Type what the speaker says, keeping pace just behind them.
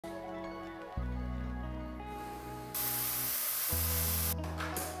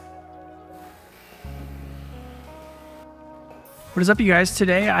What is up, you guys?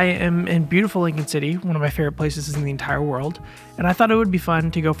 Today I am in beautiful Lincoln City, one of my favorite places in the entire world, and I thought it would be fun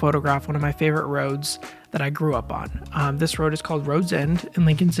to go photograph one of my favorite roads that I grew up on. This road is called Road's End in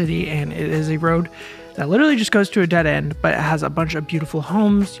Lincoln City, and it is a road that literally just goes to a dead end, but it has a bunch of beautiful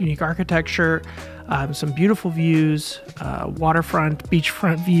homes, unique architecture, some beautiful views, waterfront,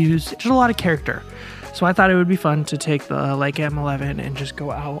 beachfront views, just a lot of character. So I thought it would be fun to take the Leica M11 and just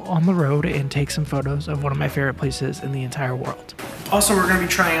go out on the road and take some photos of one of my favorite places in the entire world. Also, we're gonna be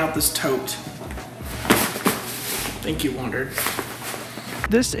trying out this tote. Thank you, Wandered.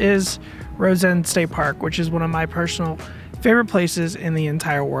 This is Road's End State Park, which is one of my personal favorite places in the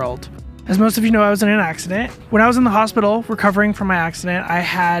entire world. As most of you know, I was in an accident. When I was in the hospital recovering from my accident, I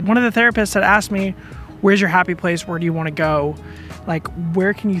had one of the therapists that asked me, where's your happy place? Where do you want to go? Like,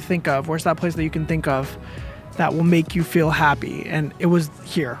 where can you think of? Where's that place that you can think of that will make you feel happy? And it was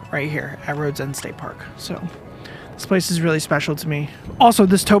here, right here at Road's End State Park. So this place is really special to me. Also,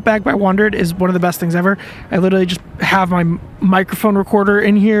 this tote bag by Wandered is one of the best things ever. I literally just have my microphone recorder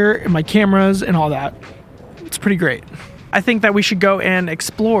in here and my cameras and all that. It's pretty great. I think that we should go and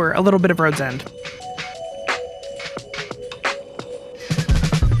explore a little bit of Road's End.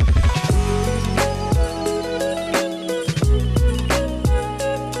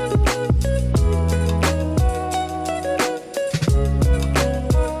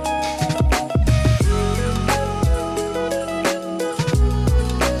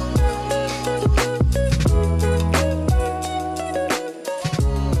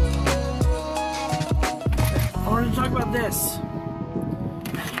 This.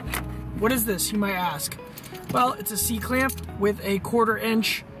 What is this, you might ask? Well, it's a C-clamp with a 1/4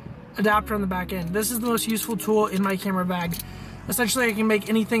 inch adapter on the back end. This is the most useful tool in my camera bag. Essentially, I can make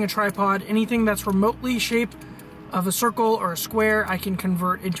anything a tripod. Anything that's remotely shaped of a circle or a square, I can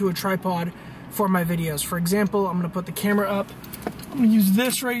convert into a tripod for my videos. For example, I'm gonna put the camera up. I'm gonna use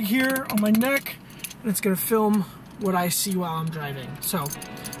this right here on my neck, and it's gonna film what I see while I'm driving. So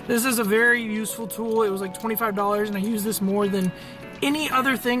this is a very useful tool. It was like $25, and I use this more than any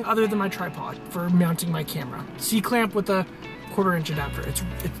other thing other than my tripod for mounting my camera. C-clamp with a 1/4 inch adapter. It's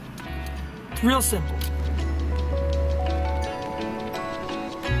real simple.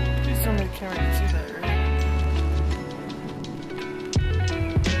 Please tell me the camera can see that, right?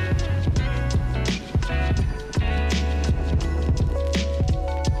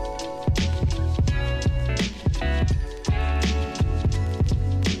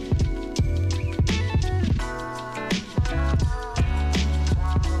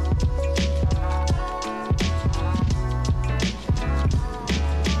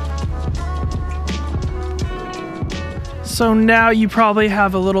 So now you probably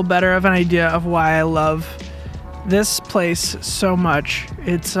have a little better of an idea of why I love this place so much.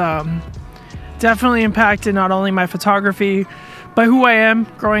 It's definitely impacted not only my photography, but who I am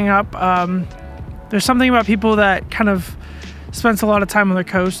growing up. There's something about people that kind of spends a lot of time on the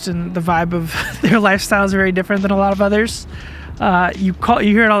coast, and the vibe of their lifestyle is very different than a lot of others. You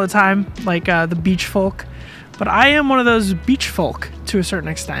hear it all the time, like the beach folk, but I am one of those beach folk to a certain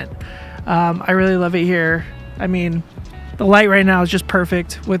extent. I really love it here. I mean, the light right now is just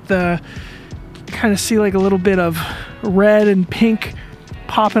perfect with the kind of see like a little bit of red and pink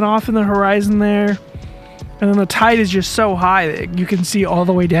popping off in the horizon there. And then the tide is just so high that you can see all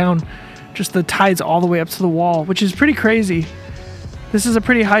the way down. Just the tide's all the way up to the wall, which is pretty crazy. This is a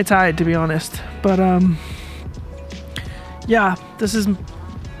pretty high tide, to be honest. But yeah, this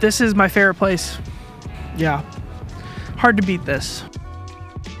is my favorite place. Yeah, hard to beat this.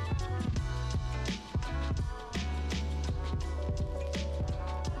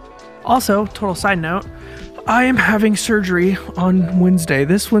 Also, total side note, I am having surgery on Wednesday.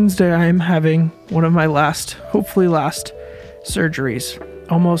 This Wednesday, I am having one of my hopefully last surgeries.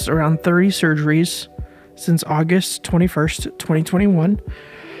 Almost around 30 surgeries since August 21st, 2021.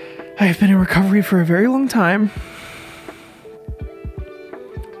 I have been in recovery for a very long time.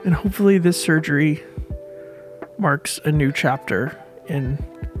 And hopefully this surgery marks a new chapter in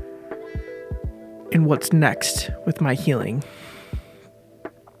what's next with my healing.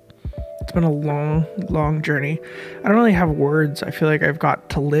 It's been a long, long journey. I don't really have words. I feel like I've got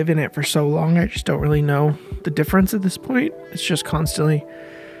to live in it for so long. I just don't really know the difference at this point. It's just constantly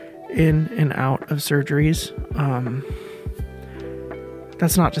in and out of surgeries.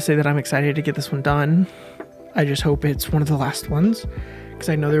 That's not to say that I'm excited to get this one done. I just hope it's one of the last ones, because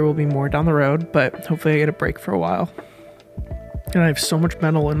I know there will be more down the road, but hopefully I get a break for a while. And I have so much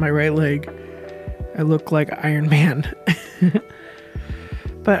metal in my right leg. I look like Iron Man.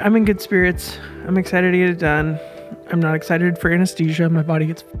 But I'm in good spirits. I'm excited to get it done. I'm not excited for anesthesia. My body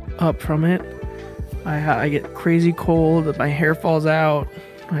gets up from it. I get crazy cold, my hair falls out,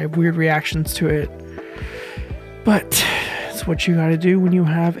 I have weird reactions to it. But it's what you gotta do when you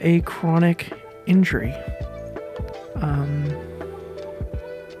have a chronic injury.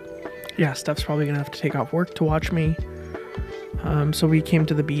 Yeah, Steph's probably gonna have to take off work to watch me. So we came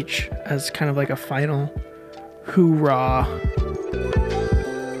to the beach as kind of like a final hoorah.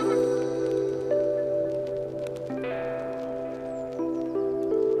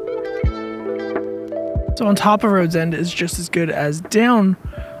 So on top of Road's End is just as good as down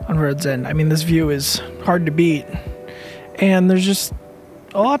on Road's End. I mean, this view is hard to beat. And there's just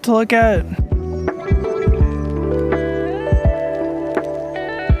a lot to look at.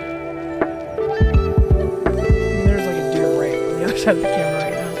 There's like a deer right on the other side of the camera.